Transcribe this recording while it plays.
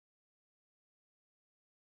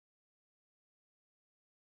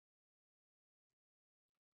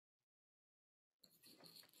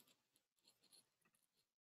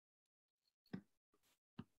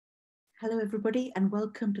Hello, everybody, and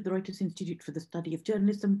welcome to the Reuters Institute for the Study of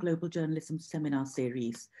Journalism Global Journalism Seminar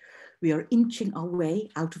Series. We are inching our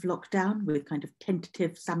way out of lockdown with kind of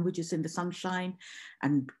tentative sandwiches in the sunshine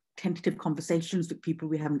and tentative conversations with people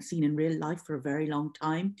we haven't seen in real life for a very long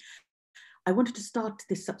time. I wanted to start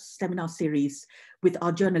this seminar series with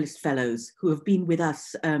our journalist fellows who have been with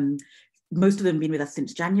us. Most of them have been with us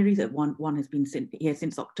since January. That one has been here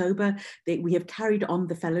since October. We have carried on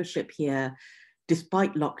the fellowship here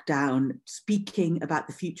despite lockdown, speaking about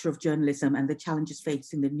the future of journalism and the challenges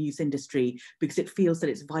facing the news industry, because it feels that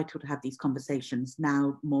it's vital to have these conversations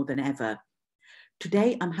now more than ever.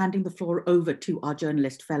 Today, I'm handing the floor over to our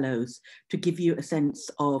journalist fellows to give you a sense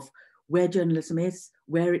of where journalism is,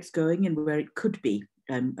 where it's going, and where it could be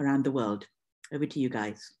around the world. Over to you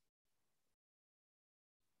guys.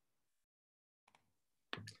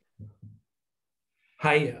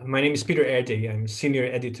 Hi, my name is Peter Erdei. I'm Senior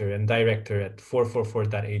Editor and Director at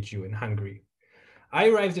 444.hu in Hungary. I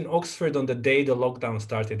arrived in Oxford on the day the lockdown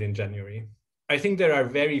started in January. I think there are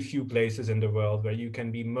very few places in the world where you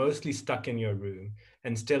can be mostly stuck in your room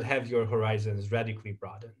and still have your horizons radically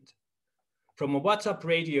broadened. From a WhatsApp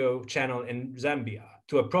radio channel in Zambia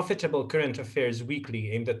to a profitable current affairs weekly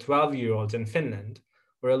aimed at 12-year-olds in Finland,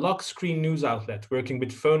 or a lock-screen news outlet working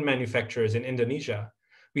with phone manufacturers in Indonesia,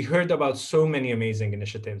 we heard about so many amazing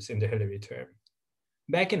initiatives in the Hillary term.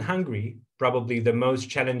 Back in Hungary, probably the most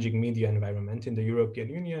challenging media environment in the European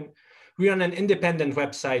Union, we run an independent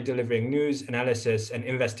website delivering news, analysis, and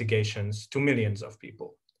investigations to millions of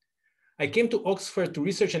people. I came to Oxford to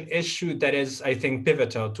research an issue that is, I think,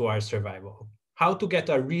 pivotal to our survival: how to get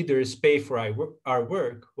our readers pay for our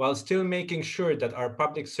work while still making sure that our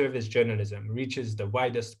public service journalism reaches the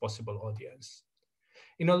widest possible audience.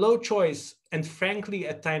 In a low choice and frankly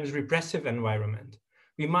at times repressive environment,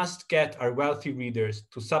 we must get our wealthy readers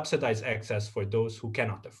to subsidize access for those who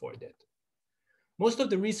cannot afford it. Most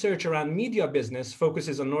of the research around media business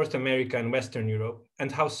focuses on North America and Western Europe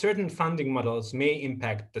and how certain funding models may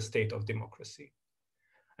impact the state of democracy.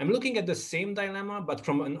 I'm looking at the same dilemma, but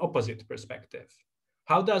from an opposite perspective.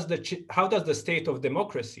 How does the state of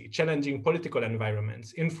democracy challenging political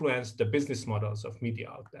environments influence the business models of media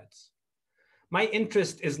outlets? My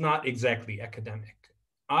interest is not exactly academic.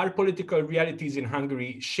 Our political realities in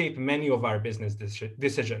Hungary shape many of our business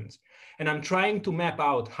decisions, and I'm trying to map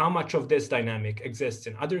out how much of this dynamic exists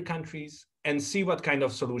in other countries and see what kind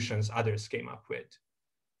of solutions others came up with.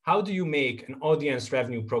 How do you make an audience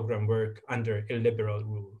revenue program work under illiberal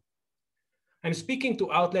rule? I'm speaking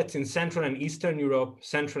to outlets in Central and Eastern Europe,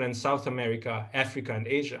 Central and South America, Africa, and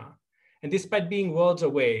Asia, and despite being worlds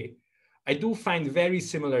away, I do find very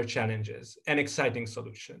similar challenges and exciting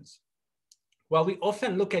solutions. While we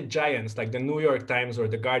often look at giants like the New York Times or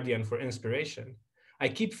The Guardian for inspiration, I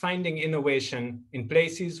keep finding innovation in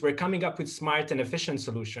places where coming up with smart and efficient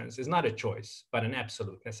solutions is not a choice, but an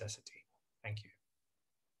absolute necessity. Thank you.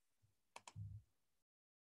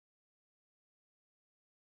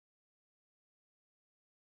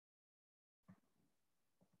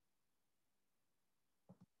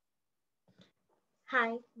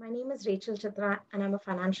 Hi, my name is Rachel Chitra, and I'm a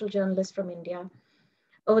financial journalist from India.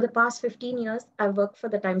 Over the past 15 years, I've worked for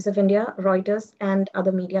the Times of India, Reuters, and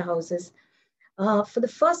other media houses. For the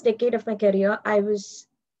first decade of my career, I was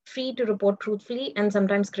free to report truthfully and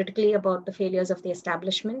sometimes critically about the failures of the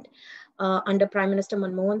establishment. Under Prime Minister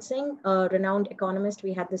Manmohan Singh, a renowned economist,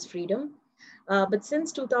 we had this freedom. But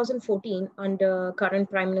since 2014, under current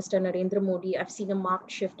Prime Minister Narendra Modi, I've seen a marked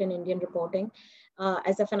shift in Indian reporting.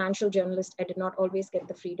 As a financial journalist, I did not always get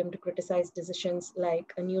the freedom to criticize decisions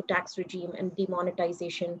like a new tax regime and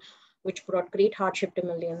demonetization, which brought great hardship to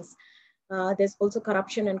millions. There's also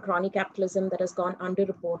corruption and crony capitalism that has gone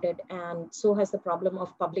underreported, and so has the problem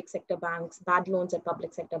of public sector banks, bad loans at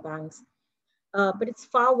public sector banks. But it's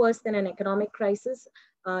far worse than an economic crisis.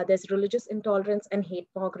 There's religious intolerance and hate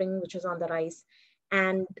mongering, which is on the rise,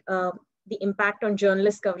 and the impact on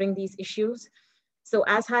journalists covering these issues. So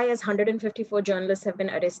as high as 154 journalists have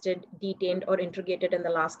been arrested, detained, or interrogated in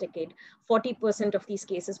the last decade. 40% of these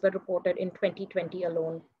cases were reported in 2020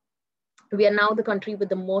 alone. We are now the country with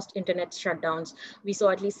the most internet shutdowns. We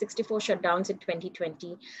saw at least 64 shutdowns in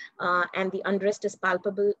 2020, and the unrest is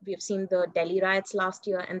palpable. We have seen the Delhi riots last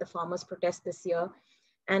year and the farmers' protest this year.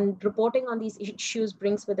 And reporting on these issues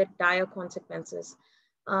brings with it dire consequences.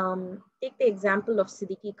 Take the example of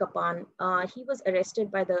Siddiqui Kapan. He was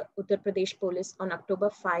arrested by the Uttar Pradesh police on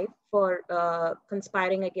October 5 for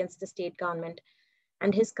conspiring against the state government.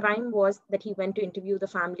 And his crime was that he went to interview the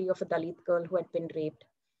family of a Dalit girl who had been raped.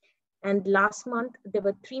 And last month, there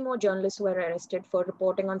were 3 more journalists who were arrested for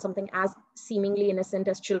reporting on something as seemingly innocent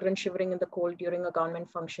as children shivering in the cold during a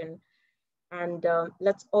government function. And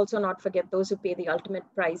let's also not forget those who pay the ultimate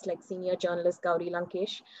price, like senior journalist Gauri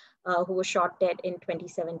Lankesh, who was shot dead in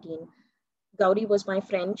 2017. Gauri was my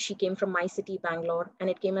friend. She came from my city, Bangalore, and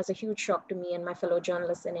it came as a huge shock to me and my fellow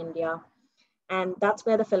journalists in India. And that's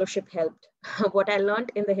where the fellowship helped. What I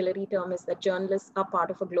learned in the Hillary term is that journalists are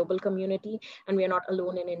part of a global community and we are not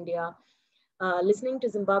alone in India. Listening to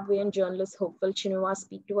Zimbabwean journalist Hopeful Chinua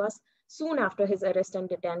speak to us soon after his arrest and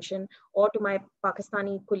detention, or to my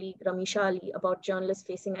Pakistani colleague Ramisha Ali about journalists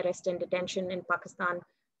facing arrest and detention in Pakistan,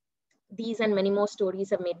 these and many more stories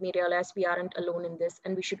have made me realize we aren't alone in this,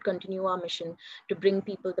 and we should continue our mission to bring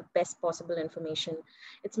people the best possible information.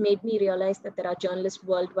 It's made me realize that there are journalists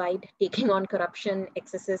worldwide taking on corruption,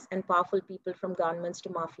 excesses, and powerful people, from governments to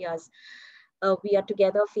mafias. We are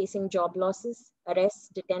together facing job losses, arrests,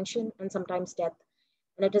 detention, and sometimes death.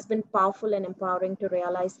 And it has been powerful and empowering to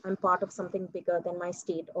realize I'm part of something bigger than my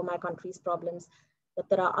state or my country's problems, that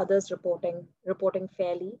there are others reporting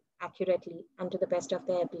fairly, accurately, and to the best of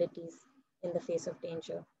their abilities in the face of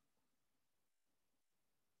danger.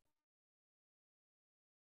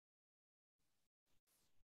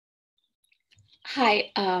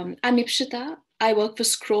 Hi, I'm Ipshita. I work for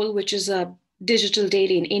Scroll, which is a digital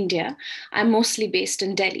daily in India. I'm mostly based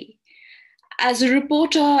in Delhi. As a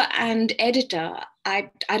reporter and editor,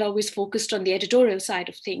 I'd always focused on the editorial side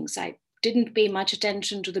of things. I didn't pay much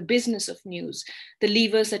attention to the business of news, the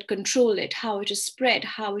levers that control it, how it is spread,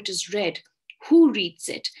 how it is read, who reads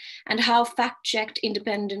it, and how fact-checked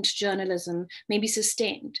independent journalism may be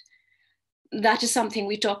sustained. That is something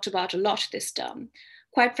we talked about a lot this term.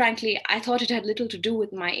 Quite frankly, I thought it had little to do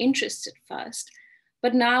with my interests at first,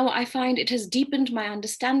 but now I find it has deepened my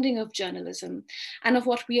understanding of journalism and of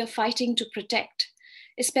what we are fighting to protect,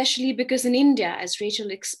 especially because in India, as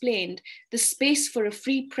Rachel explained, the space for a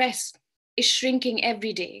free press is shrinking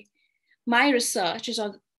every day. My research is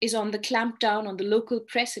on the clampdown on the local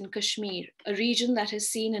press in Kashmir, a region that has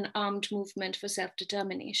seen an armed movement for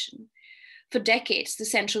self-determination. For decades, the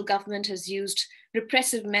central government has used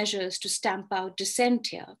repressive measures to stamp out dissent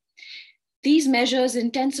here. These measures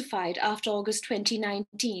intensified after August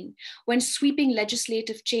 2019, when sweeping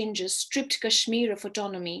legislative changes stripped Kashmir of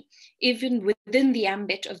autonomy, even within the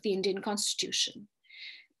ambit of the Indian Constitution.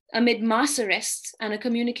 Amid mass arrests and a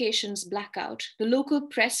communications blackout, the local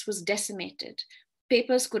press was decimated.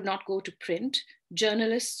 Papers could not go to print,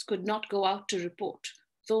 journalists could not go out to report.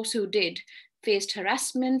 Those who did faced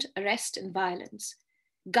harassment, arrest, and violence.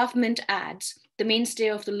 Government ads, the mainstay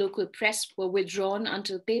of the local press, were withdrawn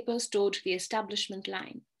until papers toed the establishment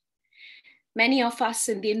line. Many of us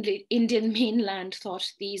in the Indian mainland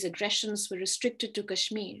thought these aggressions were restricted to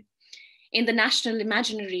Kashmir. In the national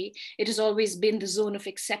imaginary, it has always been the zone of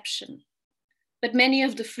exception. But many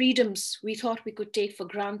of the freedoms we thought we could take for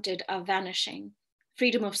granted are vanishing.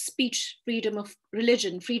 Freedom of speech, freedom of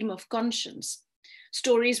religion, freedom of conscience.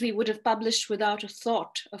 Stories we would have published without a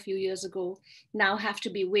thought a few years ago now have to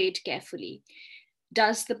be weighed carefully.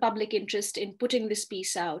 Does the public interest in putting this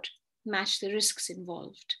piece out match the risks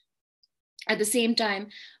involved? At the same time,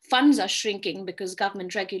 funds are shrinking because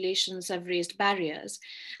government regulations have raised barriers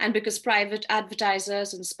and because private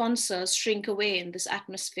advertisers and sponsors shrink away in this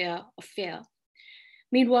atmosphere of fear.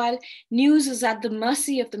 Meanwhile, news is at the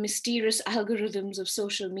mercy of the mysterious algorithms of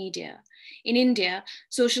social media. In India,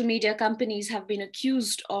 social media companies have been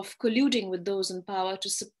accused of colluding with those in power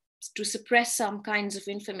to suppress some kinds of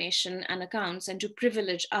information and accounts and to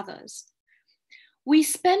privilege others. We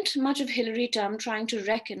spent much of Hillary term trying to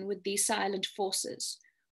reckon with these silent forces.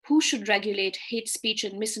 Who should regulate hate speech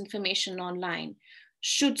and misinformation online?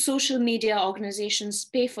 Should social media organizations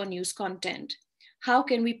pay for news content? How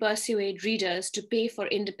can we persuade readers to pay for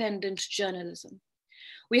independent journalism?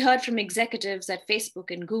 We heard from executives at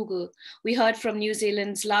Facebook and Google. We heard from New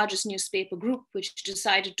Zealand's largest newspaper group, which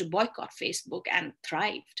decided to boycott Facebook and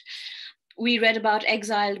thrived. We read about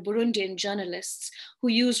exiled Burundian journalists who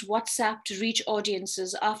used WhatsApp to reach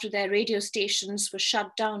audiences after their radio stations were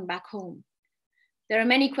shut down back home. There are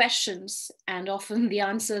many questions, and often the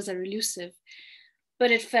answers are elusive,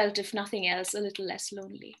 but it felt, if nothing else, a little less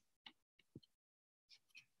lonely.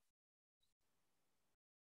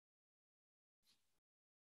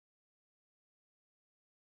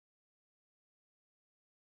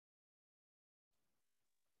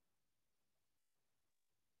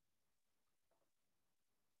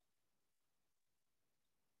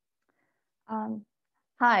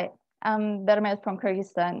 Hi, I'm Dermet from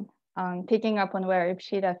Kyrgyzstan. Picking up on where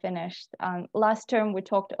Ipshita finished, last term we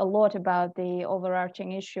talked a lot about the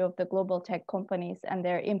overarching issue of the global tech companies and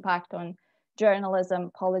their impact on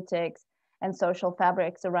journalism, politics, and social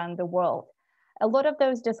fabrics around the world. A lot of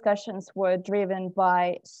those discussions were driven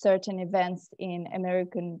by certain events in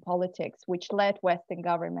American politics, which led Western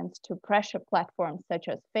governments to pressure platforms such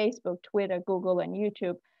as Facebook, Twitter, Google, and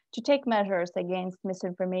YouTube to take measures against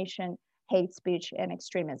misinformation, hate speech, and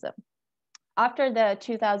extremism. After the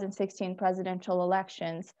 2016 presidential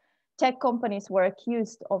elections, tech companies were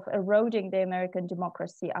accused of eroding the American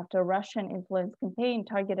democracy after a Russian-influenced campaign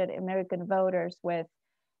targeted American voters with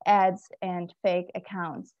ads and fake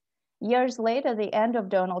accounts. Years later, the end of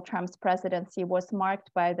Donald Trump's presidency was marked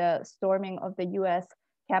by the storming of the US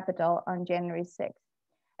Capitol on January 6th.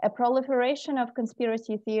 A proliferation of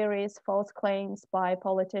conspiracy theories, false claims by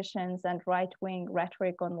politicians, and right-wing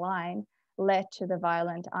rhetoric online led to the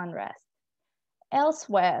violent unrest.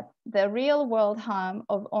 Elsewhere, the real-world harm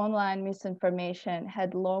of online misinformation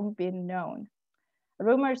had long been known.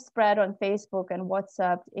 Rumors spread on Facebook and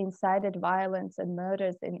WhatsApp incited violence and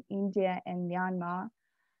murders in India and Myanmar.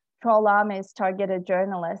 Troll armies targeted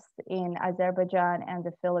journalists in Azerbaijan and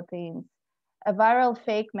the Philippines. A viral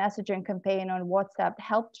fake messaging campaign on WhatsApp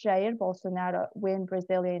helped Jair Bolsonaro win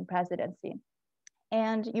Brazilian presidency.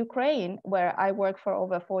 And Ukraine, where I worked for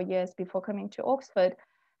over 4 years before coming to Oxford,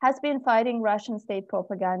 has been fighting Russian state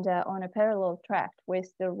propaganda on a parallel track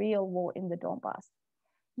with the real war in the Donbass.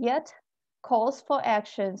 Yet, calls for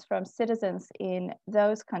actions from citizens in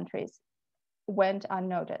those countries went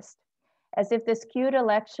unnoticed, as if the skewed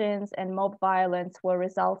elections and mob violence were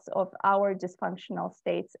results of our dysfunctional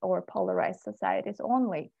states or polarized societies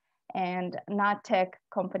only, and not tech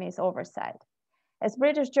companies' oversight. As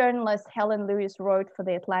British journalist Helen Lewis wrote for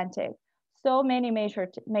The Atlantic, so many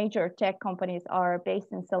major tech companies are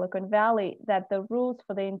based in Silicon Valley that the rules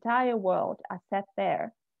for the entire world are set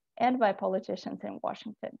there and by politicians in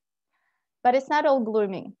Washington. But it's not all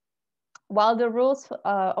gloomy. While the rules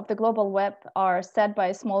of the global web are set by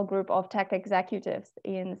a small group of tech executives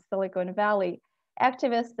in Silicon Valley,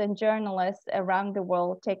 activists and journalists around the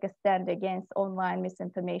world take a stand against online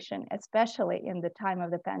misinformation, especially in the time of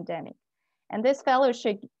the pandemic. And this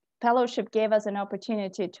fellowship gave us an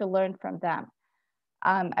opportunity to learn from them.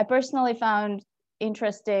 I personally found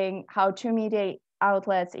interesting how two media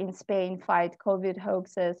outlets in Spain fight COVID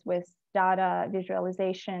hoaxes with data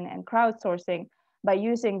visualization and crowdsourcing by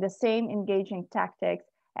using the same engaging tactics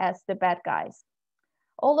as the bad guys.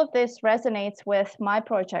 All of this resonates with my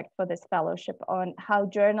project for this fellowship on how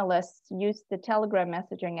journalists use the Telegram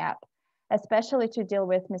messaging app, especially to deal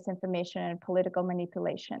with misinformation and political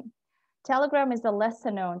manipulation. Telegram is a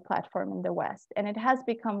lesser known platform in the West, and it has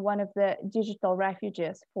become one of the digital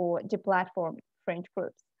refuges for deplatformed fringe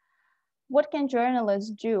groups. What can journalists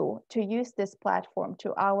do to use this platform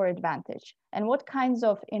to our advantage? And what kinds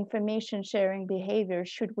of information sharing behavior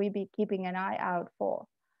should we be keeping an eye out for?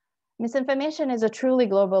 Misinformation is a truly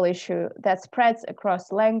global issue that spreads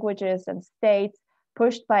across languages and states,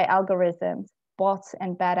 pushed by algorithms, bots,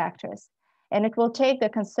 and bad actors. And it will take the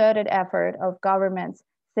concerted effort of governments,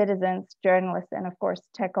 citizens, journalists, and of course,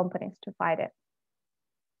 tech companies to fight it.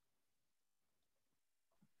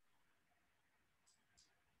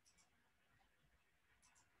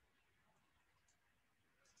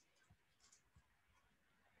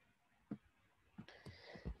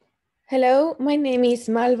 Hello, my name is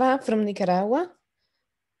Malva from Nicaragua.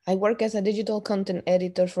 I work as a digital content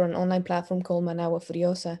editor for an online platform called Managua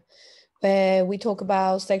Furiosa, where we talk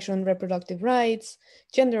about sexual and reproductive rights,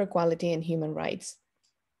 gender equality, and human rights.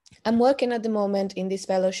 I'm working at the moment in this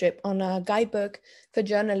fellowship on a guidebook for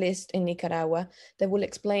journalists in Nicaragua that will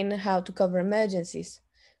explain how to cover emergencies.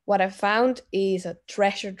 What I found is a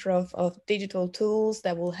treasure trove of digital tools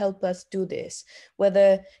that will help us do this,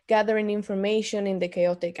 whether gathering information in the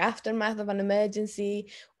chaotic aftermath of an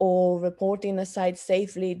emergency or reporting a site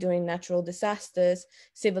safely during natural disasters,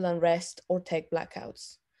 civil unrest, or tech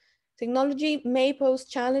blackouts. Technology may pose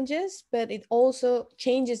challenges, but it also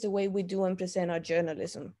changes the way we do and present our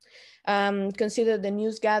journalism. Consider the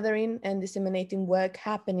news gathering and disseminating work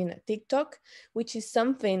happening at TikTok, which is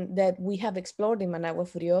something that we have explored in Managua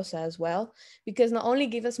Furiosa as well, because not only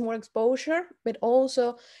give us more exposure, but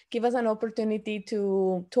also give us an opportunity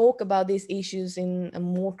to talk about these issues in a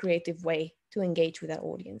more creative way to engage with our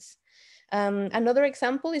audience. Another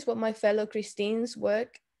example is what my fellow Christine's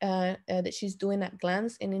work that she's doing at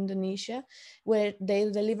Glance in Indonesia, where they're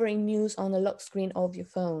delivering news on the lock screen of your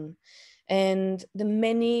phone. And the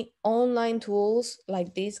many online tools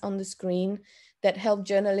like this on the screen that help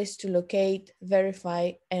journalists to locate,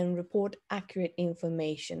 verify, and report accurate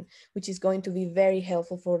information, which is going to be very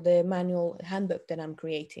helpful for the manual handbook that I'm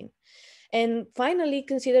creating. And finally,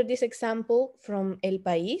 consider this example from El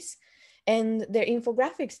País and their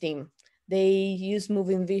infographics team. They use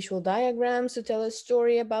moving visual diagrams to tell a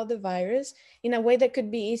story about the virus in a way that could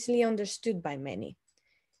be easily understood by many.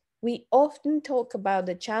 We often talk about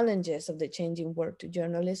the challenges of the changing world to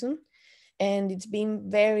journalism, and it's been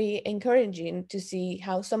very encouraging to see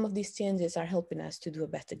how some of these changes are helping us to do a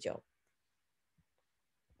better job.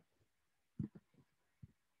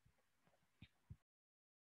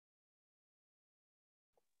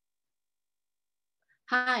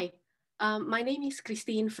 Hi, my name is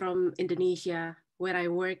Christine from Indonesia, where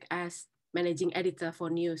I work as managing editor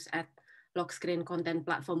for news at lock screen content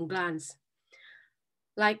platform Glance.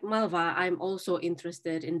 Like Malva, I'm also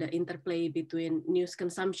interested in the interplay between news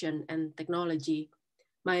consumption and technology.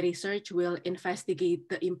 My research will investigate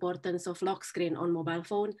the importance of lock screen on mobile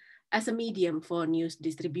phone as a medium for news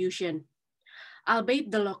distribution.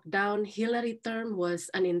 Albeit the lockdown Hillary term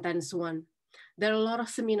was an intense one. There are a lot of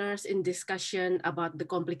seminars in discussion about the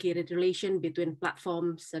complicated relation between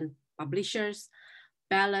platforms and publishers,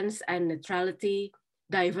 balance and neutrality,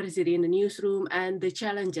 diversity in the newsroom, and the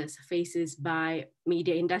challenges faced by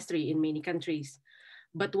media industry in many countries.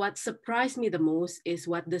 But what surprised me the most is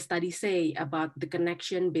what the studies say about the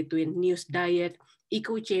connection between news diet,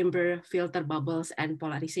 echo chamber, filter bubbles, and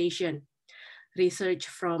polarization. Research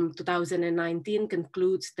from 2019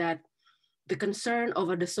 concludes that the concern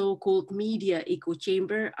over the so-called media echo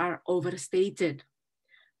chamber are overstated.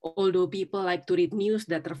 Although people like to read news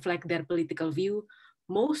that reflect their political view,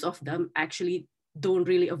 most of them actually don't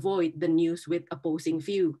really avoid the news with opposing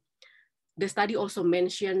view. The study also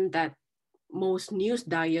mentioned that most news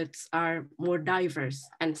diets are more diverse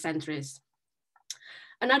and centrist.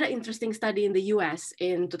 Another interesting study in the US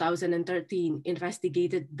in 2013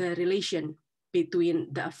 investigated the relation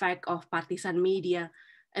between the effect of partisan media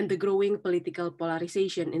and the growing political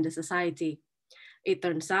polarization in the society. It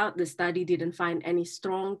turns out the study didn't find any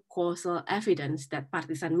strong causal evidence that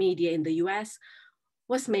partisan media in the US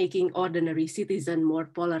was making ordinary citizens more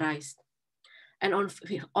polarized. And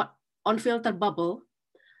on filter bubble,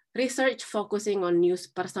 research focusing on news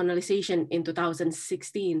personalization in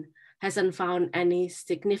 2016 hasn't found any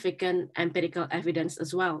significant empirical evidence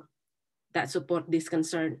as well that support this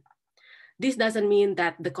concern. This doesn't mean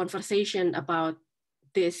that the conversation about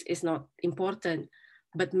this is not important,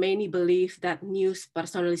 but many believe that news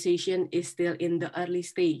personalization is still in the early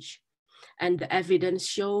stage, and the evidence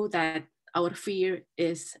show that our fear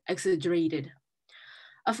is exaggerated.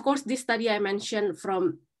 Of course, this study I mentioned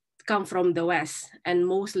come from the West and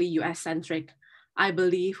mostly US-centric. I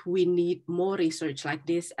believe we need more research like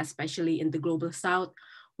this, especially in the global South,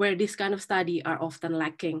 where this kind of study are often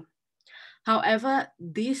lacking. However,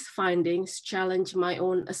 these findings challenge my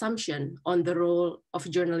own assumption on the role of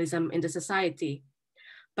journalism in the society.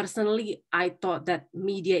 Personally, I thought that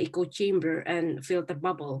media echo chamber and filter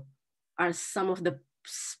bubble are some of the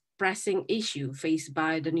pressing issues faced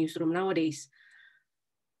by the newsroom nowadays.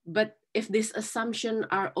 But if these assumptions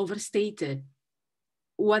are overstated,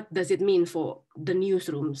 what does it mean for the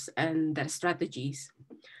newsrooms and their strategies?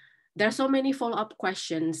 There are so many follow-up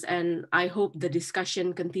questions, and I hope the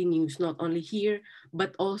discussion continues not only here,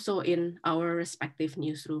 but also in our respective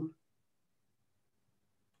newsroom.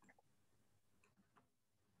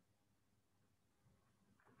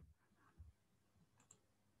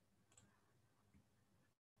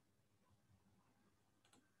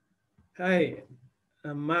 Hi,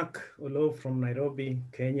 I'm Mark Olo from Nairobi,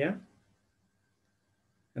 Kenya.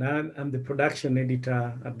 And I'm the production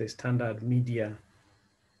editor at the Standard Media.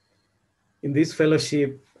 In this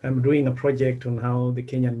fellowship, I'm doing a project on how the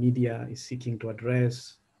Kenyan media is seeking to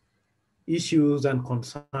address issues and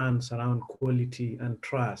concerns around quality and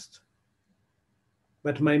trust.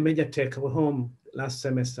 But my major take home last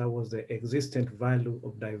semester was the existent value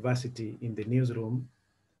of diversity in the newsroom,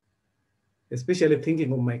 especially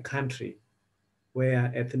thinking of my country,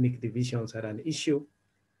 where ethnic divisions are an issue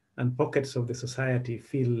and pockets of the society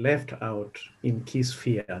feel left out in key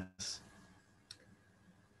spheres.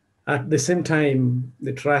 At the same time,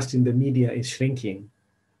 the trust in the media is shrinking.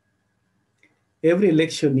 Every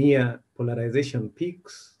election year, polarization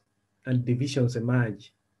peaks and divisions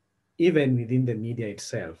emerge, even within the media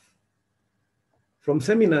itself. From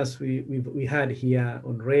seminars we had here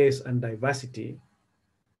on race and diversity,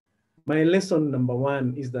 my lesson number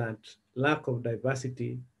one is that lack of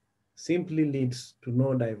diversity simply leads to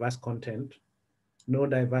no diverse content, no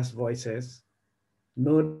diverse voices,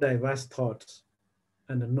 no diverse thoughts,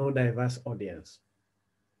 and no diverse audience.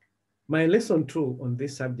 My lesson two on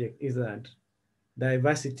this subject is that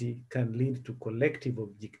diversity can lead to collective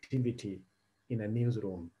objectivity in a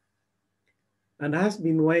newsroom. And has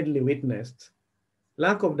been widely witnessed,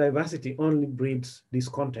 lack of diversity only breeds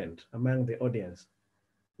discontent among the audience,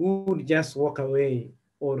 who would just walk away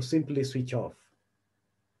or simply switch off.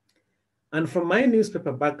 And from my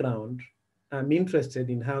newspaper background, I'm interested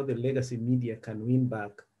in how the legacy media can win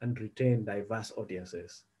back and retain diverse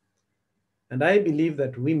audiences. And I believe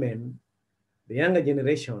that women, the younger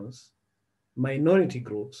generations, minority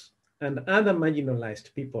groups, and other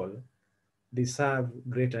marginalized people deserve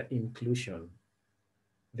greater inclusion.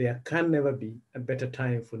 There can never be a better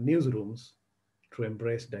time for newsrooms to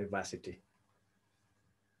embrace diversity.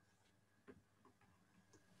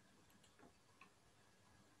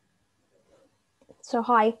 So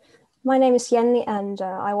hi, my name is Jenny and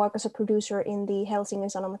I work as a producer in the Helsingin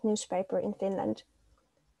Sanomat newspaper in Finland.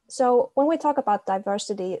 So when we talk about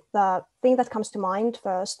diversity, the thing that comes to mind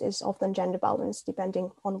first is often gender balance,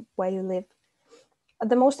 depending on where you live.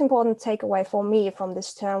 The most important takeaway for me from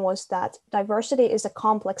this term was that diversity is a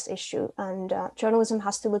complex issue and journalism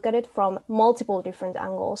has to look at it from multiple different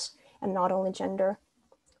angles and not only gender.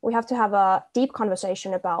 We have to have a deep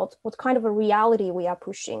conversation about what kind of a reality we are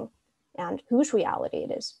pushing and whose reality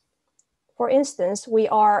it is. For instance, we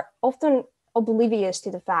are often oblivious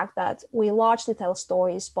to the fact that we largely tell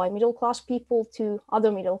stories by middle-class people to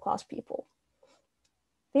other middle-class people.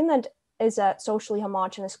 Finland is a socially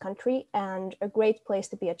homogeneous country and a great place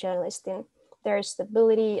to be a journalist in. There is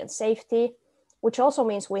stability and safety, which also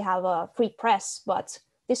means we have a free press, but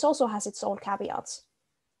this also has its own caveats.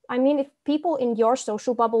 I mean, if people in your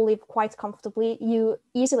social bubble live quite comfortably, you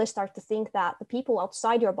easily start to think that the people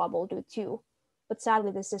outside your bubble do too. But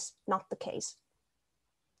sadly, this is not the case.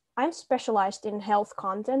 I'm specialized in health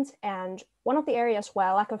content, and one of the areas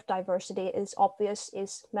where lack of diversity is obvious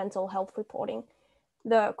is mental health reporting.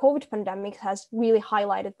 The COVID pandemic has really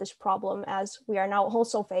highlighted this problem as we are now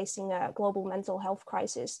also facing a global mental health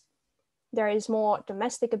crisis. There is more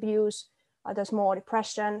domestic abuse, there's more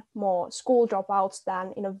depression, more school dropouts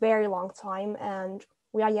than in a very long time, and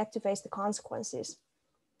we are yet to face the consequences.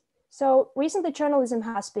 So recently journalism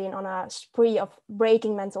has been on a spree of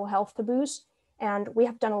breaking mental health taboos, and we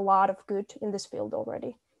have done a lot of good in this field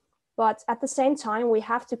already. But at the same time, we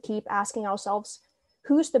have to keep asking ourselves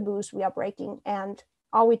whose taboos we are breaking and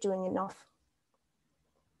are we doing enough?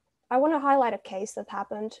 I want to highlight a case that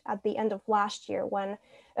happened at the end of last year when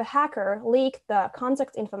a hacker leaked the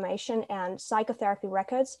contact information and psychotherapy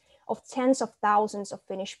records of tens of thousands of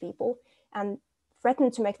Finnish people and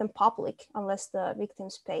threatened to make them public unless the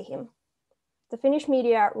victims pay him. The Finnish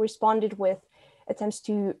media responded with attempts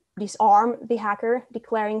to disarm the hacker,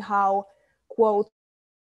 declaring how, quote,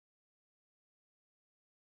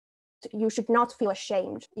 "You should not feel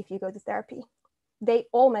ashamed if you go to therapy." They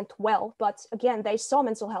all meant well, but again, they saw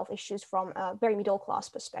mental health issues from a very middle-class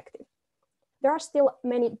perspective. There are still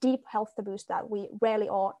many deep health taboos that we rarely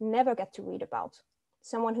or never get to read about.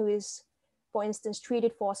 Someone who is, for instance,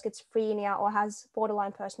 treated for schizophrenia or has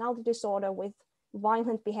borderline personality disorder with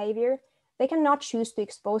violent behavior, they cannot choose to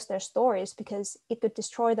expose their stories because it could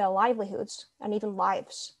destroy their livelihoods and even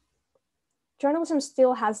lives. Journalism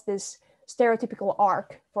still has this stereotypical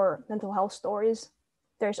arc for mental health stories.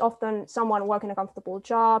 There's often someone working a comfortable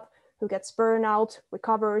job who gets burnout,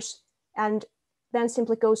 recovers, and then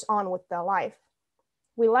simply goes on with their life.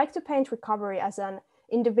 We like to paint recovery as an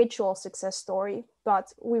individual success story,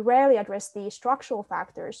 but we rarely address the structural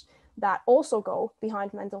factors that also go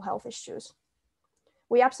behind mental health issues.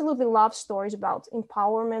 We absolutely love stories about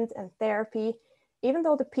empowerment and therapy, even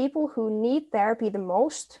though the people who need therapy the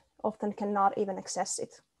most often cannot even access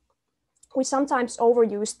it. We sometimes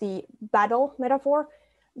overuse the battle metaphor,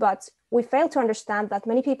 but we fail to understand that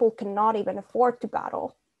many people cannot even afford to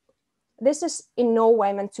battle. This is in no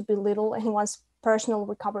way meant to belittle anyone's personal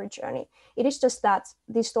recovery journey. It is just that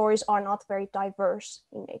these stories are not very diverse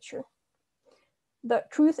in nature. The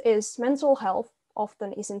truth is, mental health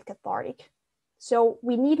often isn't cathartic. So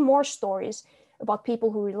we need more stories about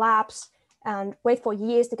people who relapse and wait for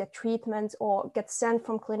years to get treatment or get sent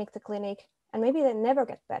from clinic to clinic, and maybe they never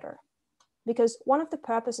get better. Because one of the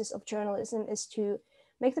purposes of journalism is to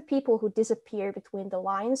make the people who disappear between the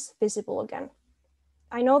lines visible again.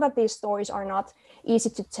 I know that these stories are not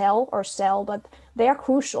easy to tell or sell, but they are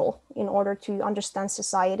crucial in order to understand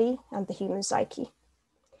society and the human psyche.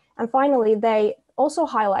 And finally, they also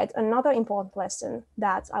highlight another important lesson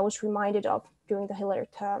that I was reminded of during the Hillary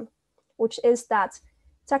term, which is that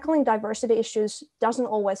tackling diversity issues doesn't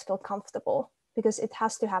always feel comfortable because it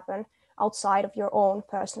has to happen outside of your own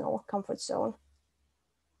personal comfort zone.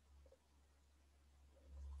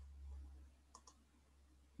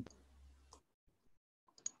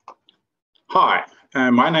 Hi,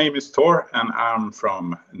 my name is Thor and I'm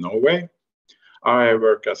from Norway. I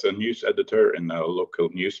work as a news editor in a local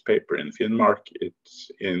newspaper in Finnmark.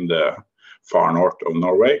 It's in the far north of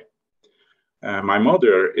Norway. My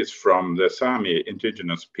mother is from the Sami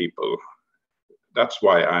indigenous people. That's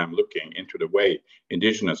why I am looking into the way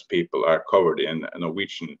indigenous people are covered in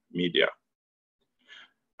Norwegian media.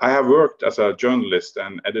 I have worked as a journalist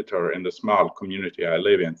and editor in the small community I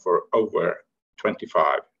live in for over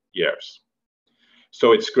 25 years.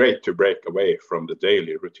 So it's great to break away from the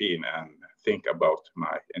daily routine and think about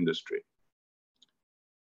my industry.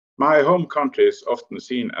 My home country is often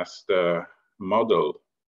seen as the model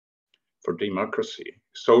for democracy,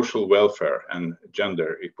 social welfare, and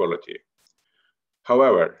gender equality.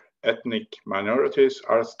 However, ethnic minorities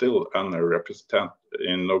are still underrepresented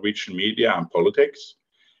in Norwegian media and politics,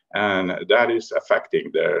 and that is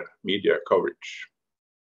affecting their media coverage.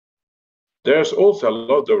 There's also a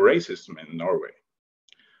lot of racism in Norway.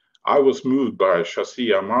 I was moved by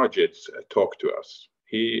Shazia Majid's talk to us.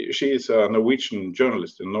 She is a Norwegian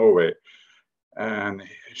journalist in Norway, and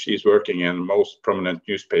she's working in most prominent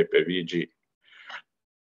newspaper, VG.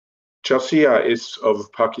 Shazia is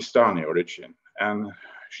of Pakistani origin, and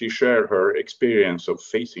she shared her experience of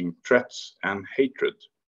facing threats and hatred,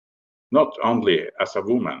 not only as a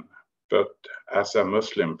woman, but as a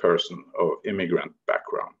Muslim person of immigrant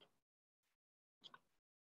background.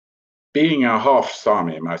 Being a half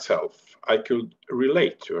Sami myself, I could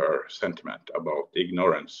relate to her sentiment about the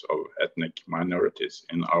ignorance of ethnic minorities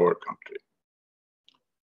in our country.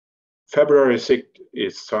 February 6th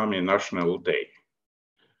is Sami National Day.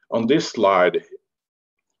 On this slide,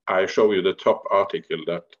 I show you the top article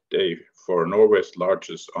that day for Norway's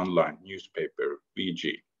largest online newspaper,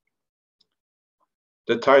 VG.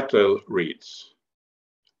 The title reads,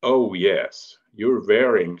 "Oh yes, you're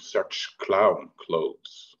wearing such clown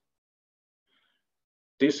clothes."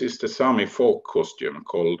 This is the Sami folk costume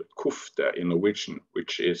called kufte in Norwegian,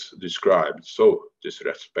 which is described so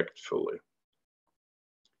disrespectfully.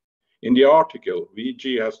 In the article,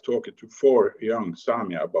 VG has talked to 4 young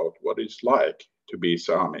Sami about what it's like to be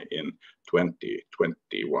Sami in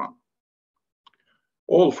 2021.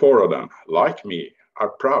 All 4 of them, like me,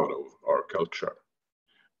 are proud of our culture,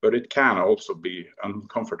 but it can also be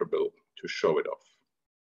uncomfortable to show it off.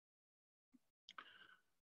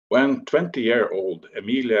 When 20-year-old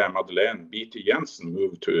Emilie Madeleine Biete Jensen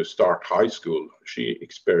moved to start high school, she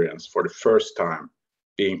experienced for the first time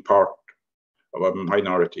being part of a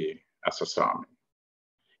minority as a Sami.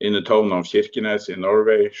 In the town of Kirkenes in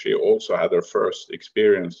Norway, she also had her first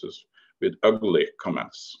experiences with ugly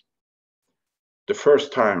comments. The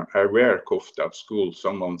first time I wear kofte at school,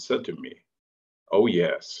 someone said to me, "Oh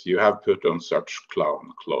yes, you have put on such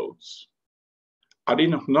clown clothes." I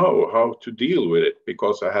didn't know how to deal with it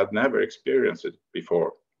because I had never experienced it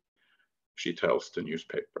before, she tells the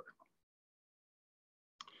newspaper.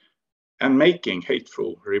 And making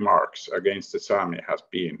hateful remarks against the Sami has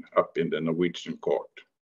been up in the Norwegian court.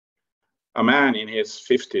 A man in his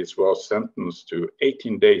 50s was sentenced to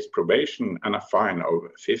 18 days probation and a fine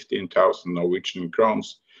of 15,000 Norwegian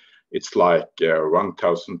crowns. It's like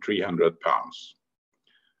 1,300 pounds.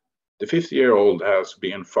 The 50-year-old has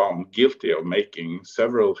been found guilty of making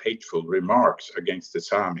several hateful remarks against the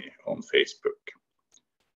Sami on Facebook.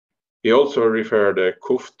 He also referred to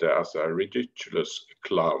kufte as a ridiculous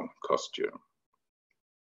clown costume.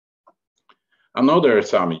 Another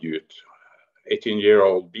Sami youth,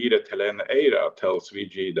 18-year-old Berit Helene Eira, tells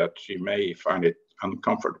VG that she may find it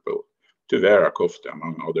uncomfortable to wear a kufte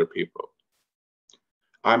among other people.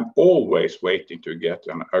 "I'm always waiting to get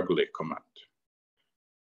an ugly comment.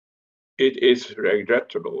 It is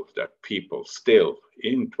regrettable that people still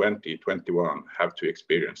in 2021 have to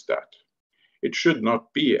experience that. It should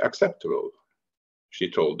not be acceptable,"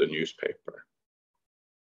 she told the newspaper.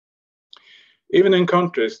 Even in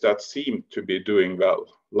countries that seem to be doing well,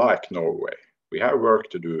 like Norway, we have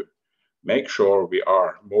work to do, make sure we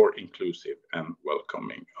are more inclusive and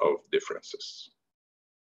welcoming of differences.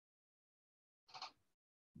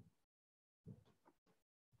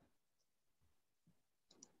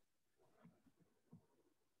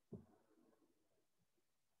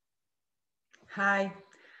 Hi,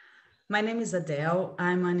 my name is Adele.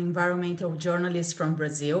 I'm an environmental journalist from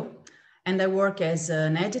Brazil, and I work as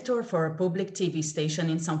an editor for a public TV station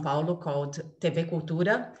in São Paulo called TV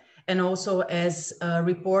Cultura, and also as a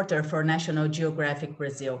reporter for National Geographic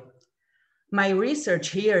Brazil. My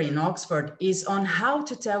research here in Oxford is on how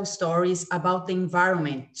to tell stories about the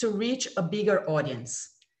environment to reach a bigger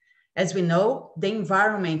audience. As we know, the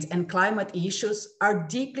environment and climate issues are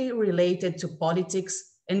deeply related to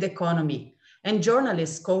politics and economy, and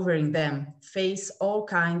journalists covering them face all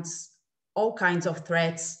kinds of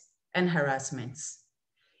threats and harassments.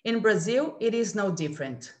 In Brazil, it is no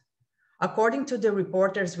different. According to the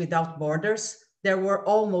Reporters Without Borders, there were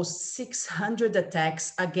almost 600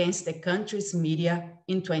 attacks against the country's media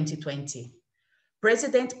in 2020.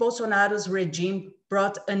 President Bolsonaro's regime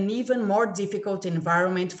brought an even more difficult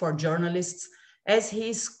environment for journalists, as he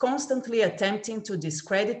is constantly attempting to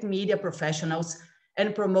discredit media professionals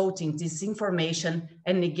and promoting disinformation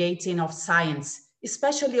and negating of science,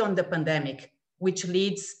 especially on the pandemic, which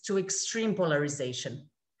leads to extreme polarization.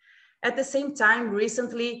 At the same time,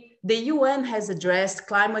 recently, the UN has addressed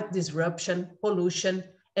climate disruption, pollution,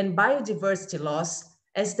 and biodiversity loss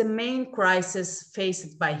as the main crisis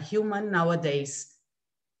faced by humans nowadays,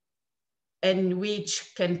 and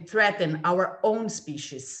which can threaten our own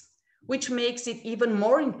species, which makes it even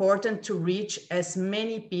more important to reach as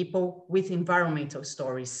many people with environmental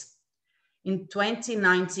stories. In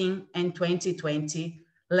 2019 and 2020,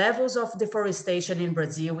 levels of deforestation in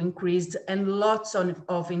Brazil increased and lots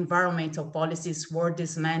of environmental policies were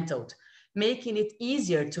dismantled, making it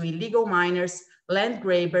easier to illegal miners, land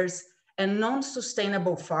grabbers, and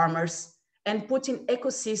non-sustainable farmers, and putting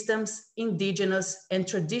ecosystems, indigenous and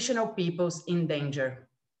traditional peoples in danger.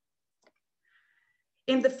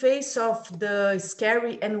 In the face of the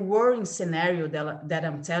scary and worrying scenario that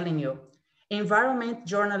I'm telling you, environment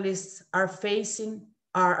journalists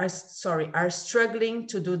are struggling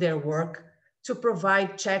to do their work to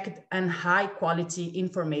provide checked and high quality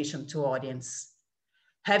information to audience.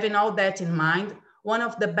 Having all that in mind, one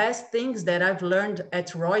of the best things that I've learned at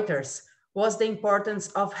Reuters was the importance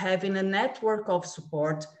of having a network of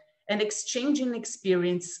support and exchanging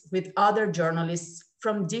experience with other journalists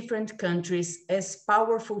from different countries as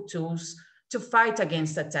powerful tools to fight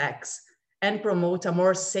against attacks and promote a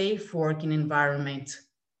more safe working environment.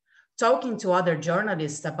 Talking to other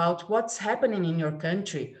journalists about what's happening in your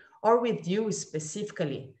country or with you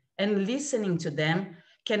specifically, and listening to them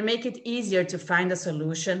can make it easier to find a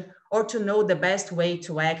solution or to know the best way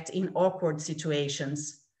to act in awkward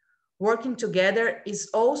situations. Working together is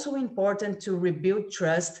also important to rebuild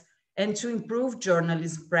trust and to improve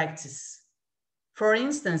journalism practice. For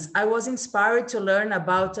instance, I was inspired to learn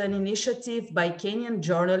about an initiative by Kenyan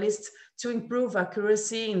journalists to improve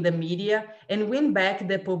accuracy in the media and win back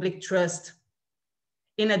the public trust.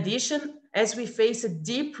 In addition, as we face a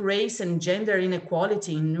deep race and gender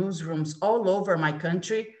inequality in newsrooms all over my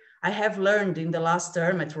country, I have learned in the last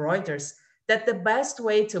term at Reuters that the best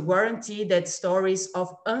way to guarantee that stories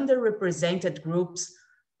of underrepresented groups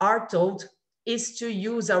are told is to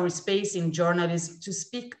use our space in journalism to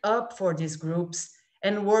speak up for these groups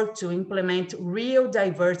and work to implement real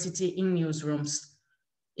diversity in newsrooms.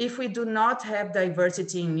 If we do not have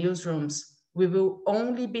diversity in newsrooms, we will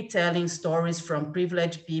only be telling stories from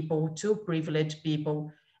privileged people to privileged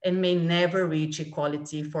people and may never reach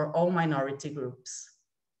equality for all minority groups.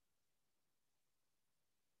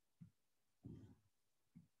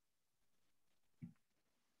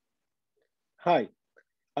 Hi,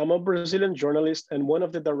 I'm a Brazilian journalist and one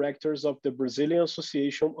of the directors of the Brazilian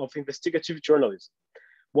Association of Investigative Journalism.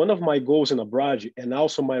 One of my goals in abroad, and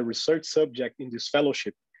also my research subject in this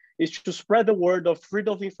fellowship, is to spread the word of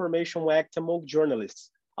Freedom of Information Act among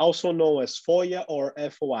journalists, also known as FOIA or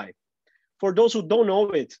FOI. For those who don't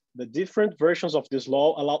know it, the different versions of this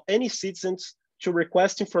law allow any citizens to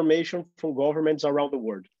request information from governments around the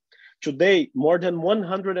world. Today, more than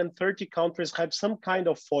 130 countries have some kind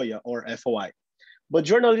of FOIA or FOI, but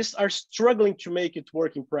journalists are struggling to make it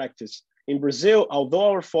work in practice. In Brazil,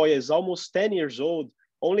 although our FOIA is almost 10 years old,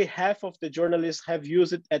 only half of the journalists have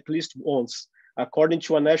used it at least once, according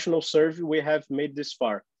to a national survey we have made this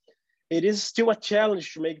far. It is still a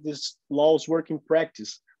challenge to make these laws work in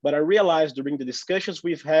practice, but I realized during the discussions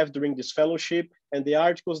we've had during this fellowship and the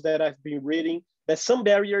articles that I've been reading that some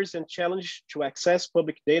barriers and challenges to access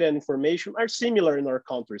public data and information are similar in our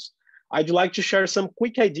countries. I'd like to share some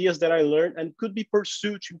quick ideas that I learned and could be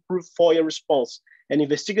pursued to improve FOIA response and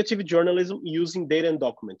investigative journalism using data and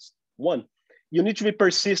documents. 1, you need to be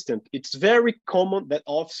persistent. It's very common that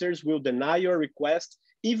officers will deny your request,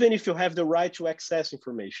 even if you have the right to access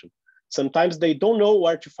information. Sometimes they don't know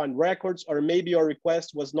where to find records, or maybe your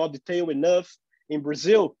request was not detailed enough. In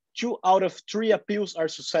Brazil, 2 out of 3 appeals are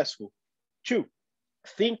successful. 2,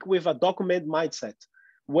 think with a document mindset.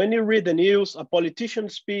 When you read the news, a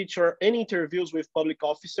politician's speech, or any interviews with public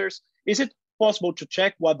officers, is it possible to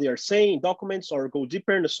check what they are saying in documents or go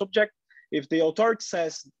deeper in the subject? If the authority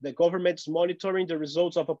says the government's monitoring the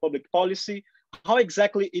results of a public policy, how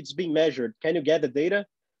exactly it's being measured? Can you get the data?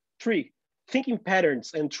 3, think in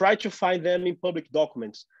patterns and try to find them in public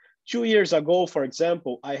documents. 2 years ago, for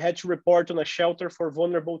example, I had to report on a shelter for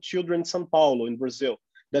vulnerable children in São Paulo in Brazil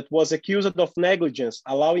that was accused of negligence,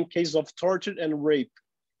 allowing cases of torture and rape.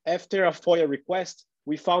 After a FOIA request,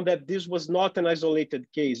 we found that this was not an isolated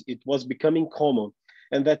case. It was becoming common,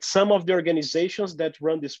 and that some of the organizations that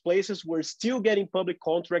run these places were still getting public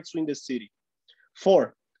contracts in the city.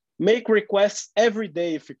 4, make requests every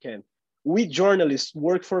day if you can. We journalists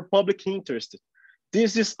work for public interest.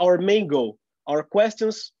 This is our main goal. Our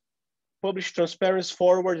questions publish transparency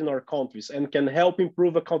forward in our countries and can help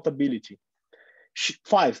improve accountability.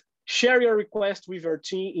 5, share your request with your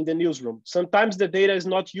team in the newsroom. Sometimes the data is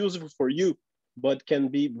not useful for you, but can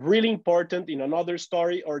be really important in another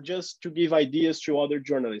story or just to give ideas to other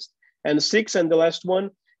journalists. And 6, and the last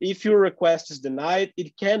one, if your request is denied,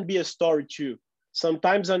 it can be a story too.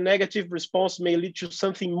 Sometimes a negative response may lead to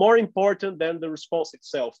something more important than the response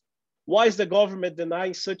itself. Why is the government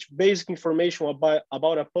denying such basic information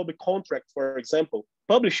about a public contract, for example?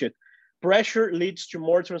 Publish it. Pressure leads to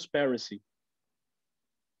more transparency.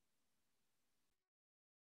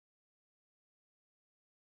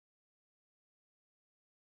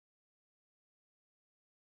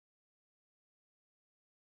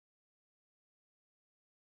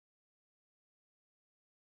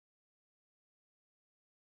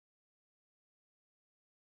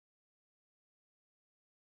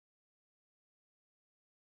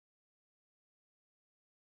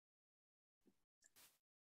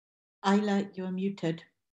 Ayla, you're muted.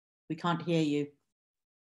 We can't hear you.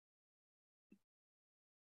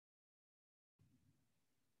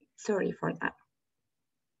 Sorry for that.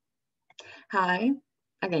 Hi,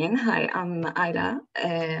 again. Hi, I'm Ayla,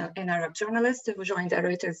 an Arab journalist who joined the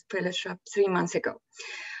Reuters Fellowship 3 months ago.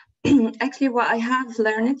 Actually, what I have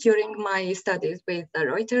learned during my studies with the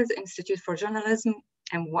Reuters Institute for Journalism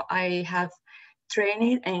and what I have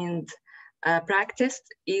trained and practiced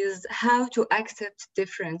is how to accept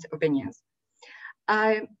different opinions.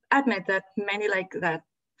 I admit that many like that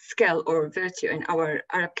skill or virtue in our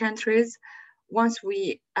Arab countries. Once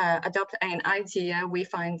we adopt an idea, we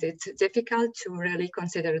find it difficult to really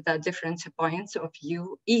consider the different points of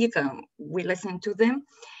view, even we listen to them.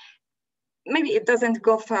 Maybe it doesn't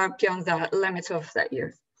go far beyond the limits of the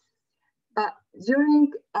ears. But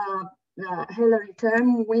during the Hillary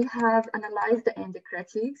term, we have analyzed and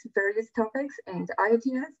critiqued various topics and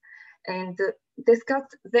ideas and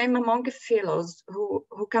discussed them among fellows who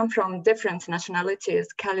come from different nationalities,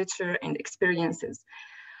 culture, and experiences,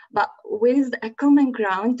 but with a common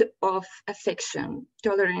ground of affection,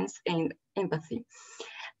 tolerance, and empathy.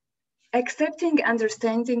 Accepting,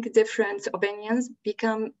 understanding different opinions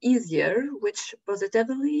become easier, which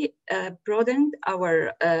positively broadened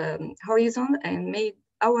our horizon and made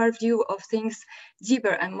our view of things deeper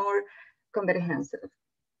and more comprehensive.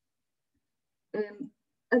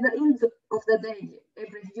 At the end of the day,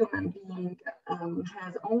 every human being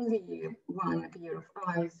has only one pair of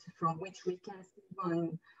eyes from which we can see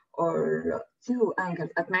one or two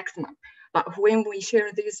angles at maximum. But when we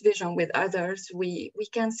share this vision with others, we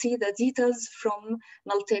can see the details from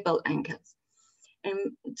multiple angles.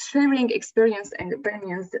 And sharing experience and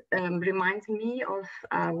opinions reminds me of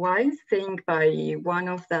a wise saying by one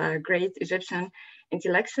of the great Egyptian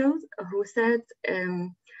intellectuals who said,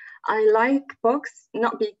 I like books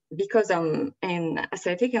not because I'm an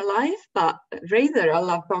ascetic in life, but rather I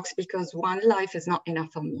love books because one life is not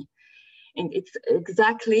enough for me. And it's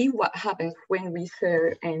exactly what happens when we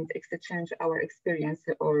share and exchange our experience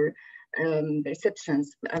or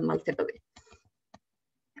perceptions multiply.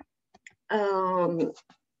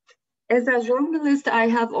 As a journalist, I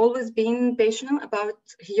have always been passionate about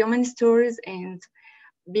human stories, and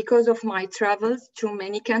because of my travels to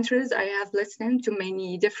many countries, I have listened to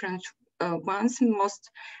many different ones. Most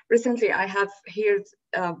recently, I have heard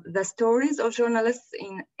the stories of journalists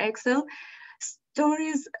in exile,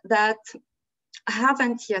 stories that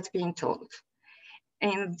haven't yet been told.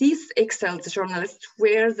 And these exiled journalists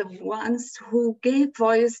were the ones who gave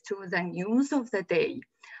voice to the news of the day.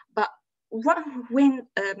 But what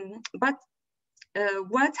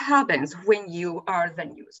happens when you are the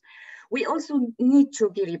news? We also need to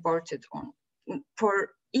be reported on. For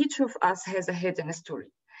each of us has a hidden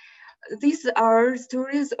story. These are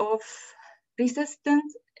stories of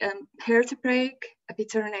resistance, heartbreak,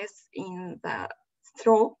 bitterness in the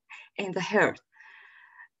throat and the heart.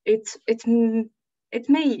 It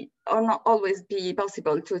may or not always be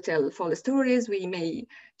possible to tell full stories. We may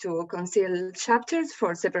to conceal chapters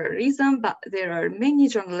for several reasons, but there are many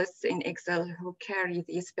journalists in exile who carry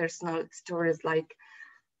these personal stories like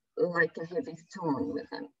a heavy stone with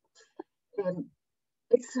them.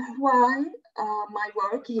 It's why my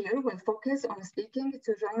work here will focus on speaking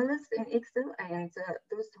to journalists in exile and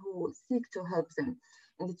those who seek to help them.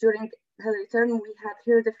 And during her return, we have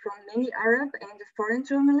heard from many Arab and foreign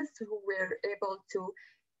journalists who were able to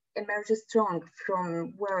emerges strong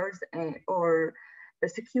from wars or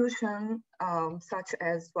persecution, such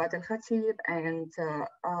as Wad al-Khatib and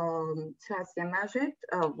Shazia Majid,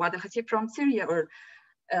 Wad al-Khatib from Syria, or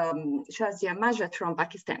Shazia Majid from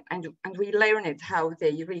Pakistan. And we learned how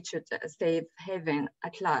they reached a safe haven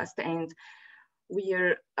at last, and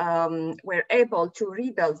were able to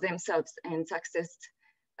rebuild themselves and success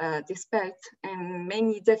despite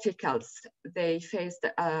many difficulties they faced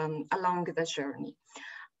along the journey.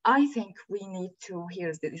 I think we need to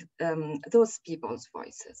hear those people's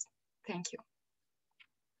voices. Thank you.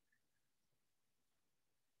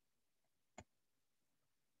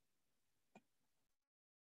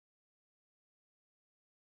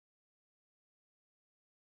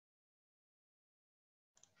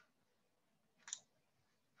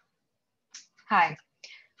 Hi,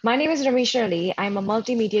 my name is Ramesh Ali. I'm a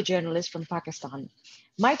multimedia journalist from Pakistan.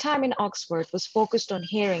 My time in Oxford was focused on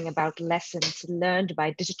hearing about lessons learned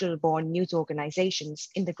by digital-born news organizations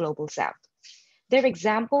in the Global South. Their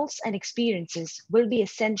examples and experiences will be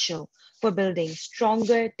essential for building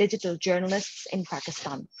stronger digital journalists in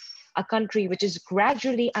Pakistan, a country which is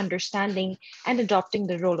gradually understanding and adopting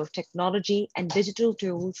the role of technology and digital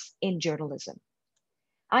tools in journalism.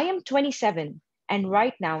 I am 27 and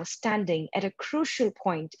right now standing at a crucial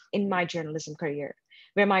point in my journalism career,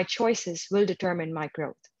 where my choices will determine my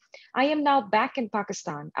growth. I am now back in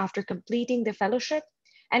Pakistan after completing the fellowship,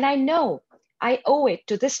 and I know I owe it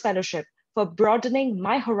to this fellowship for broadening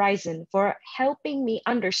my horizon, for helping me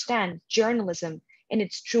understand journalism in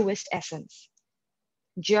its truest essence.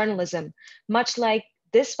 Journalism, much like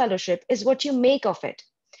this fellowship, is what you make of it.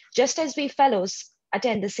 Just as we fellows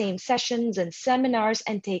attend the same sessions and seminars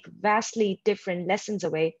and take vastly different lessons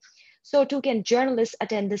away, so too can journalists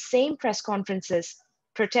attend the same press conferences,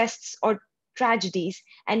 protests, or tragedies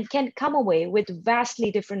and can come away with vastly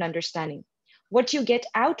different understanding. What you get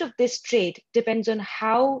out of this trade depends on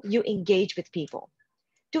how you engage with people.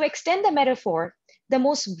 To extend the metaphor, the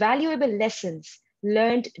most valuable lessons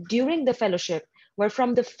learned during the fellowship were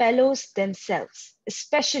from the fellows themselves,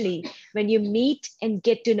 especially when you meet and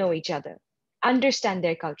get to know each other, understand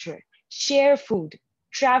their culture, share food,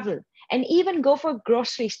 travel, and even go for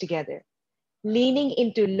groceries together. Leaning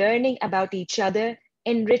into learning about each other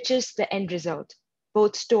enriches the end result,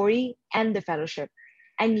 both story and the fellowship,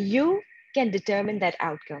 and you can determine that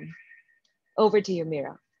outcome. Over to you,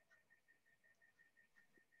 Mira.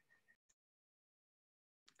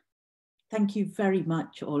 Thank you very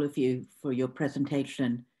much, all of you, for your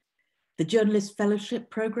presentation. The Journalist Fellowship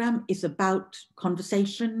Programme is about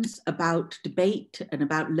conversations, about debate, and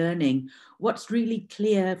about learning. What's really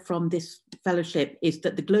clear from this fellowship is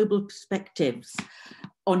that the global perspectives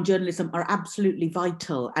on journalism are absolutely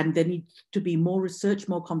vital, and there needs to be more research,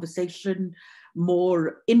 more conversation,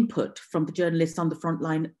 more input from the journalists on the front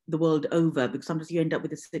line the world over, because sometimes you end up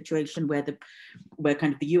with a situation where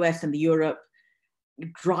kind of the US and the Europe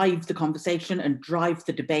drives the conversation and drives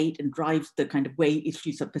the debate and drives the kind of way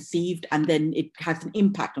issues are perceived, and then it has an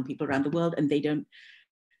impact on people around the world, and they don't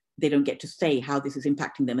get to say how this is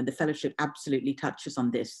impacting them. And the fellowship absolutely touches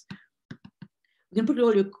on this. We can put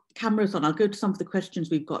all your cameras on. I'll go to some of the questions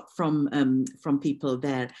we've got from people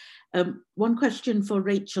there. One question for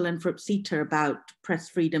Rachel and for Ipsita about press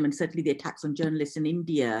freedom and certainly the attacks on journalists in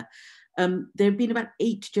India. There have been about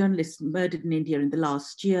 8 journalists murdered in India in the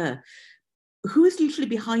last year. Who is usually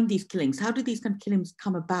behind these killings? How do these kind of killings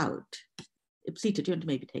come about? Ipsita, do you want to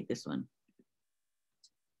maybe take this one?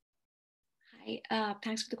 Hi,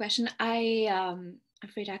 thanks for the question. I'm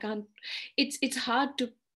afraid I can't. It's hard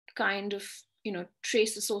to kind of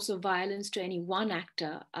trace the source of violence to any one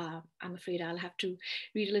actor. I'm afraid I'll have to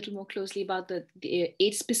read a little more closely about the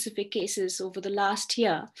 8 specific cases over the last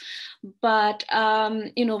year. But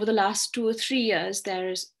over the last 2 or 3 years,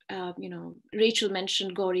 there's Rachel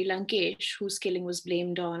mentioned Gauri Lankesh, whose killing was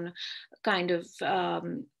blamed on kind of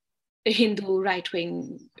Hindu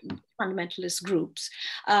right-wing fundamentalist groups.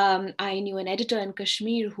 I knew an editor in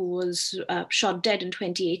Kashmir who was shot dead in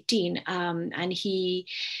 2018, and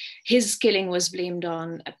his killing was blamed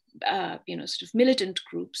on sort of militant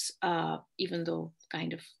groups, even though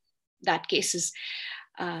kind of that case is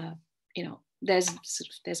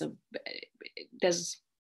there's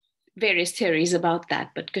various theories about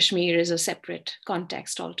that, but Kashmir is a separate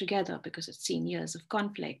context altogether because it's seen years of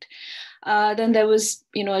conflict. Then there was,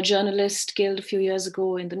 a journalist killed a few years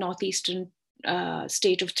ago in the northeastern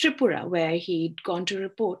state of Tripura, where he'd gone to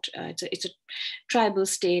report. It's a tribal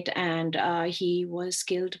state, and he was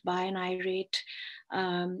killed by an irate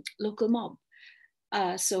local mob.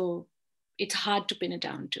 So it's hard to pin it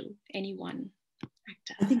down to any one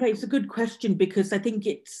actor. I think it's a good question, because I think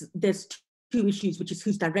there's two issues, which is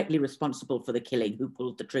who's directly responsible for the killing, who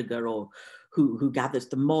pulled the trigger or who gathers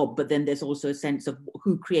the mob, but then there's also a sense of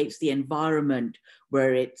who creates the environment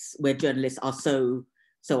where journalists are so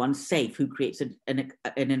unsafe, who creates an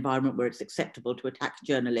environment where it's acceptable to attack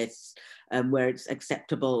journalists, where it's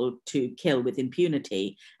acceptable to kill with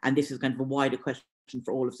impunity. And this is kind of a wider question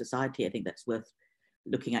for all of society. I think that's worth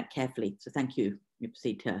looking at carefully. So thank you,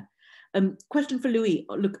 Mipsita. Question for Louis,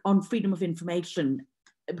 look, on freedom of information,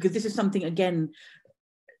 because this is something, again,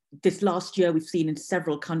 this last year we've seen in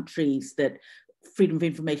several countries that freedom of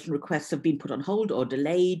information requests have been put on hold or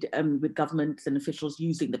delayed, with governments and officials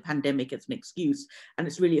using the pandemic as an excuse. And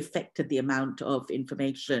it's really affected the amount of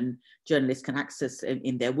information journalists can access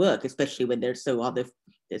in their work, especially when there's so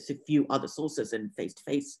few other sources, and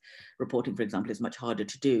face-to-face reporting, for example, is much harder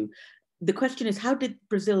to do. The question is, how did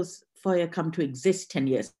Brazil's FOIA come to exist 10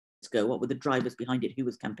 years ago? What were the drivers behind it? Who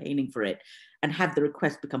was campaigning for it? And have the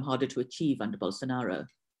requests become harder to achieve under Bolsonaro?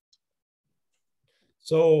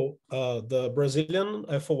 So the Brazilian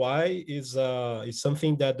FOI is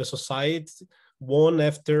something that the society won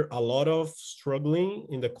after a lot of struggling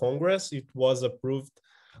in the Congress. It was approved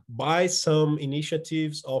by some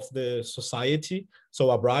initiatives of the society. So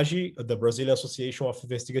ABRAGE, the Brazilian Association of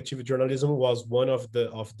Investigative Journalism, was one of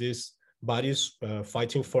these bodies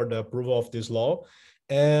fighting for the approval of this law.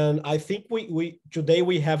 And I think today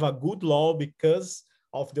we have a good law because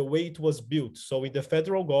of the way it was built. So in the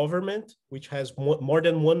federal government, which has more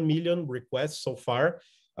than 1 million requests so far,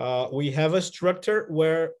 we have a structure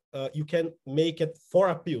where you can make it 4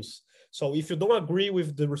 appeals. So if you don't agree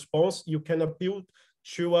with the response, you can appeal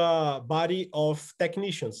to a body of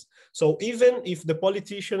technicians. So even if the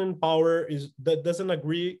politician in power doesn't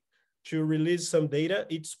agree to release some data,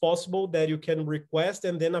 it's possible that you can request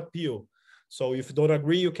and then appeal. So if you don't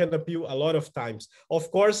agree, you can appeal a lot of times.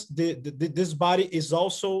 Of course, this body is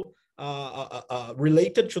also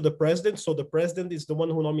related to the president. So the president is the one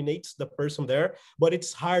who nominates the person there, but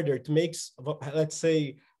it's harder. It makes, let's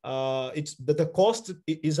say, the cost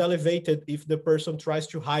is elevated if the person tries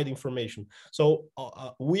to hide information. So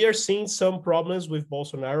we are seeing some problems with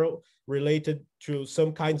Bolsonaro related to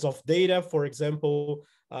some kinds of data. For example,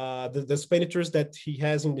 the expenditures that he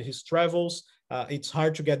has in his travels. It's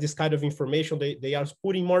hard to get this kind of information. They are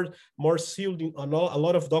putting more sealed in on a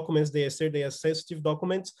lot of documents. They say they are sensitive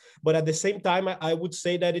documents, but at the same time, I would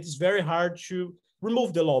say that it's very hard to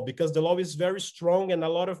remove the law because the law is very strong and a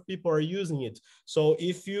lot of people are using it. So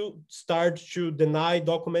if you start to deny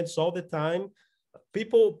documents all the time,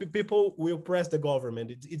 people will press the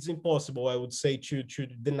government. It's impossible, I would say, to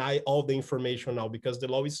deny all the information now because the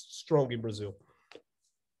law is strong in Brazil.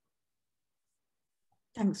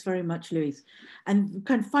 Thanks very much, Luis. And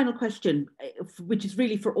kind of final question, which is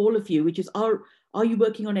really for all of you, which is, are you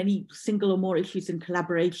working on any single or more issues in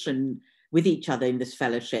collaboration with each other in this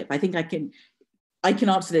fellowship? I think I can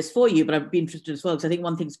answer this for you, but I'd be interested as well, because I think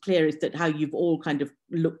one thing's clear is that how you've all kind of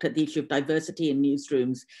looked at the issue of diversity in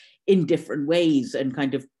newsrooms in different ways and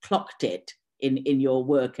kind of clocked it in your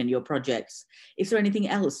work and your projects. Is there anything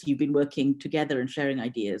else you've been working together and sharing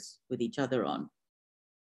ideas with each other on?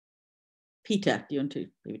 Peter, do you want to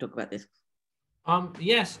maybe talk about this?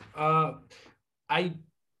 Yes, I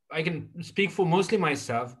can speak for mostly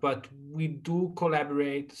myself, but we do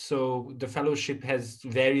collaborate. So the fellowship has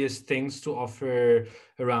various things to offer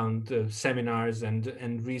around seminars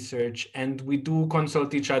and research, and we do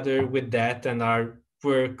consult each other with that and our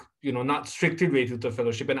work, not strictly related to the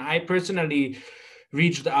fellowship. And I personally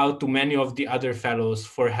reached out to many of the other fellows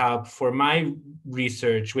for help for my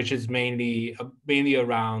research, which is mainly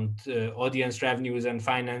around audience revenues and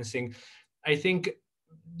financing. I think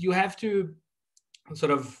you have to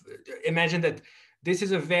sort of imagine that this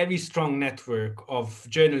is a very strong network of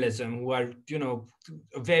journalism who are,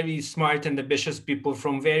 very smart and ambitious people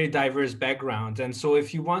from very diverse backgrounds. And so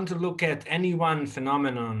if you want to look at any one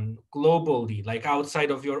phenomenon globally, like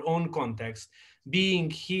outside of your own context, being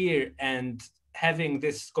here and having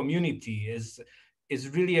this community is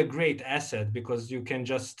really a great asset, because you can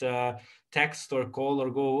just text or call or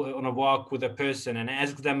go on a walk with a person and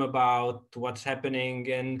ask them about what's happening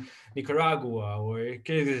in Nicaragua or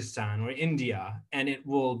Kyrgyzstan or India, and it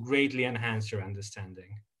will greatly enhance your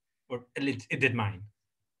understanding, or it did mine.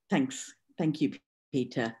 Thanks. Thank you,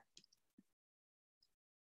 Peter.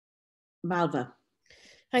 Malva.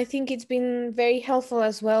 I think it's been very helpful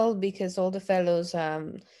as well, because all the fellows,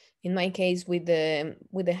 in my case, with the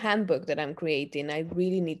handbook that I'm creating, I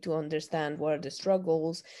really need to understand what are the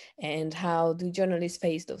struggles and how do journalists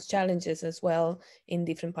face those challenges as well in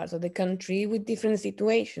different parts of the country with different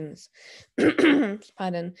situations.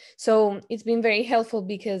 Pardon. So it's been very helpful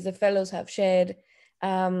because the fellows have shared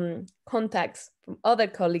contacts from other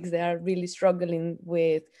colleagues that are really struggling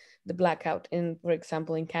with the blackout in, for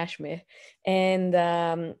example, in Kashmir.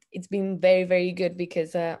 And it's been very, very good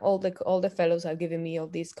because all the fellows have given me all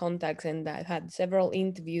these contacts, and I've had several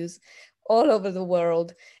interviews all over the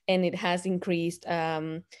world, and it has increased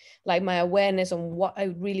like my awareness on what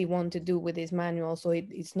I really want to do with this manual. So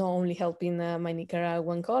it's not only helping my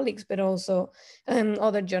Nicaraguan colleagues, but also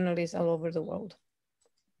other journalists all over the world.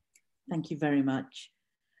 Thank you very much.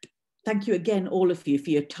 Thank you again, all of you, for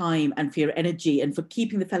your time and for your energy and for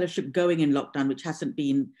keeping the fellowship going in lockdown, which hasn't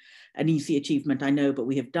been an easy achievement, I know, but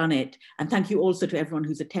we have done it. And thank you also to everyone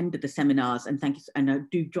who's attended the seminars, and thank you, and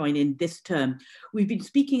do join in this term. We've been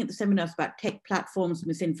speaking at the seminars about tech platforms,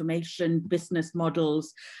 misinformation, business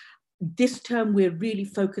models. This term, we're really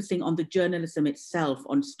focusing on the journalism itself,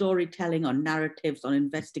 on storytelling, on narratives, on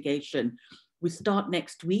investigation. We start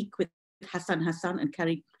next week with Hassan and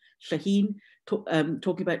Kari Shaheen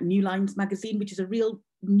talking about New Lines magazine, which is a real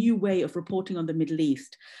new way of reporting on the Middle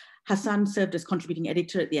East. Hassan served as contributing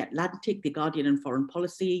editor at The Atlantic, The Guardian and Foreign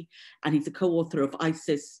Policy, and he's a co-author of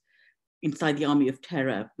ISIS Inside the Army of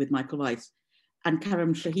Terror with Michael Weiss. And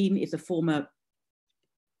Karam Shaheen is a former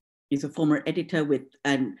editor with,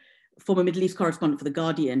 and former Middle East correspondent for The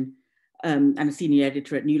Guardian, and a senior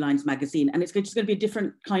editor at New Lines magazine. And it's just going to be a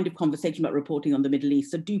different kind of conversation about reporting on the Middle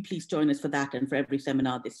East. So do please join us for that and for every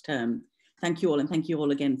seminar this term. Thank you all, and thank you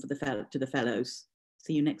all again for to the fellows.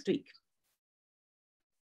 See you next week.